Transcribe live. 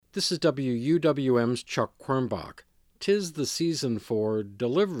This is WUWM's Chuck Quirmbach. 'Tis the season for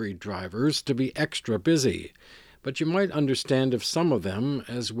delivery drivers to be extra busy, but you might understand if some of them,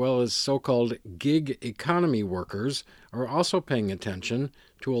 as well as so-called gig economy workers, are also paying attention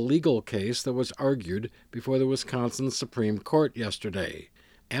to a legal case that was argued before the Wisconsin Supreme Court yesterday.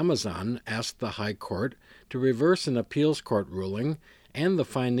 Amazon asked the High Court to reverse an appeals court ruling and the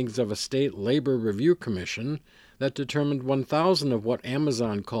findings of a state labor review commission that determined 1,000 of what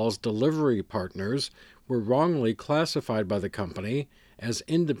Amazon calls delivery partners were wrongly classified by the company as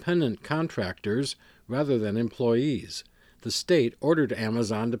independent contractors rather than employees. The state ordered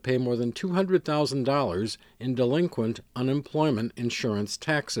Amazon to pay more than $200,000 in delinquent unemployment insurance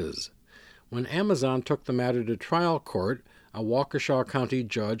taxes. When Amazon took the matter to trial court, a Waukesha County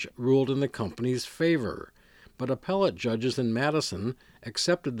judge ruled in the company's favor. But appellate judges in Madison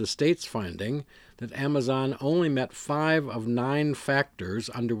accepted the state's finding that Amazon only met 5 of 9 factors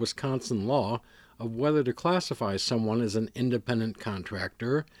under Wisconsin law of whether to classify someone as an independent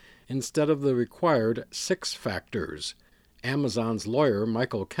contractor instead of the required 6 factors. Amazon's lawyer,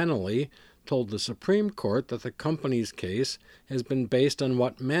 Michael Kennelly, told the Supreme Court that the company's case has been based on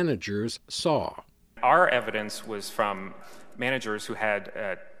what managers saw. Our evidence was from managers who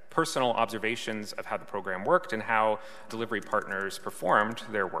had personal observations of how the program worked and how delivery partners performed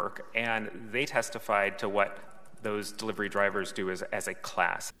their work, and they testified to what those delivery drivers do as a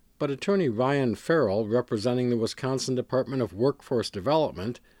class. But attorney Ryan Farrell, representing the Wisconsin Department of Workforce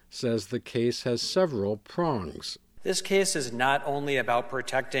Development, says the case has several prongs. This case is not only about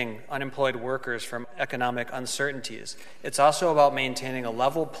protecting unemployed workers from economic uncertainties, it's also about maintaining a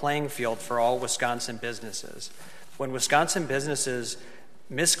level playing field for all Wisconsin businesses. When Wisconsin businesses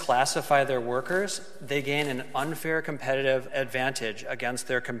misclassify their workers, they gain an unfair competitive advantage against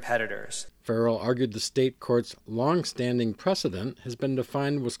their competitors. Farrell argued the state court's long-standing precedent has been to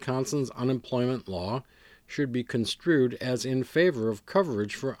find Wisconsin's unemployment law should be construed as in favor of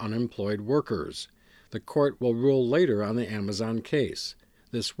coverage for unemployed workers. The court will rule later on the Amazon case.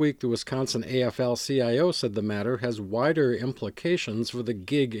 This week, the Wisconsin AFL-CIO said the matter has wider implications for the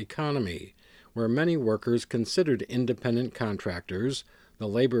gig economy, where many workers considered independent contractors, the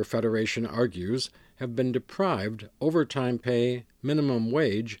Labor Federation argues, have been deprived overtime pay, minimum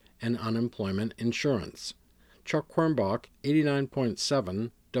wage, and unemployment insurance. Chuck Quirmbach, 89.7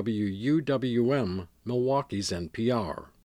 WUWM, Milwaukee's NPR.